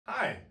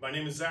Hi, my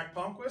name is Zach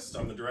Palmquist.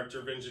 I'm the Director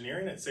of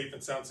Engineering at Safe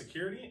and Sound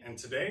Security, and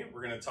today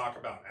we're going to talk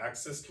about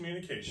access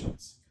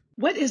communications.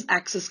 What is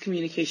Access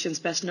Communications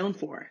best known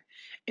for?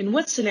 In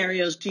what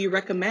scenarios do you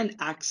recommend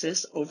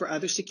Access over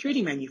other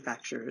security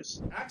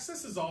manufacturers?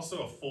 Access is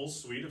also a full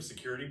suite of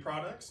security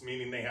products,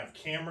 meaning they have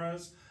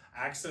cameras,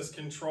 access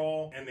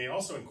control, and they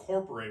also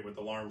incorporate with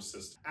alarm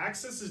systems.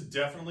 Access is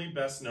definitely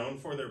best known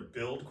for their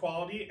build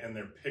quality and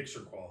their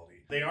picture quality.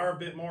 They are a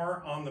bit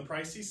more on the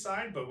pricey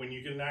side, but when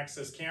you get an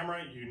Access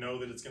camera, you know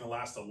that it's going to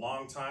last a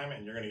long time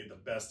and you're going to get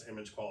the best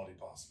image quality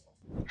possible.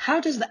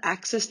 How does the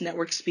Access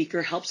Network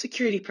Speaker help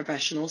security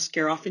professionals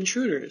scare off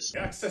intruders?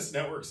 The Access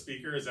Network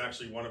Speaker is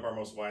actually one of our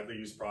most widely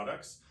used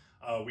products.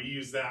 We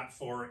use that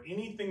for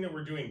anything that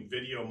we're doing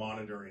video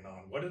monitoring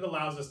on. What it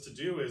allows us to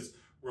do is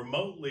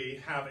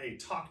remotely have a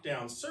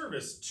talk-down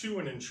service to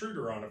an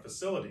intruder on a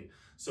facility.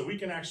 So we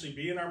can actually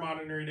be in our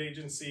monitoring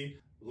agency,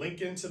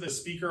 link into the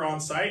speaker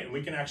on site, and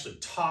we can actually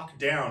talk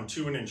down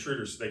to an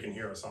intruder so they can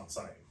hear us on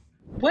site.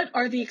 What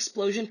are the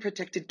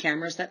explosion-protected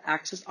cameras that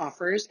Access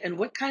offers, and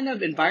what kind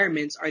of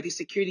environments are these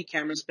security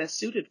cameras best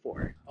suited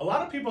for? A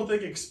lot of people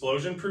think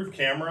explosion-proof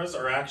cameras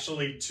are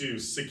actually to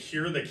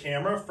secure the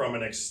camera from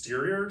an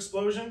exterior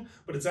explosion,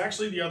 but it's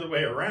actually the other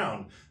way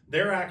around.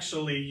 They're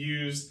actually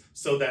used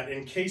so that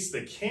in case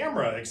the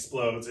camera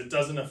explodes, it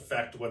doesn't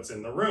affect what's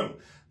in the room.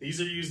 These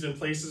are used in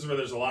places where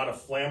there's a lot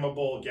of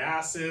flammable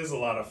gases, a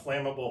lot of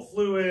flammable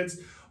fluids,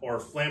 or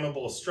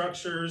flammable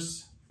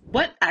structures.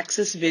 What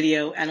Access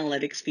video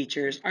analytics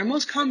features are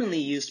most commonly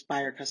used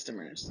by our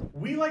customers?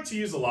 We like to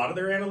use a lot of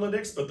their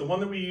analytics, but the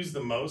one that we use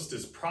the most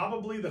is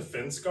probably the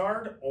fence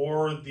guard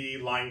or the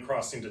line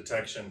crossing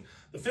detection.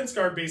 The fence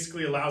guard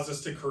basically allows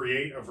us to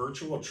create a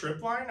virtual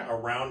trip line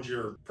around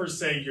your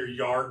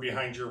yard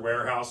behind your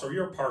warehouse or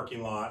your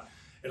parking lot.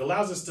 It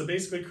allows us to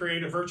basically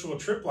create a virtual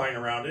trip line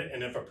around it,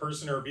 and if a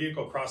person or a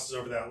vehicle crosses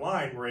over that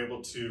line, we're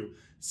able to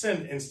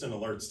send instant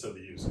alerts to the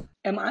user.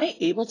 Am I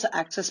able to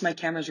access my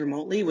cameras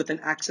remotely with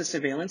an Access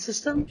surveillance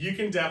system? You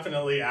can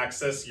definitely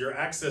access your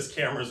Access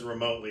cameras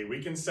remotely.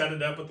 We can set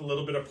it up with a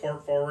little bit of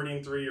port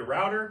forwarding through your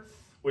router,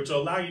 which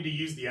will allow you to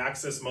use the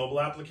Access mobile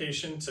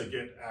application to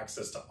get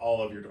access to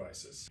all of your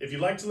devices. If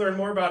you'd like to learn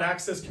more about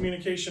Access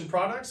communication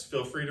products,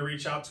 feel free to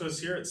reach out to us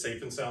here at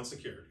Safe and Sound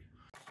Security.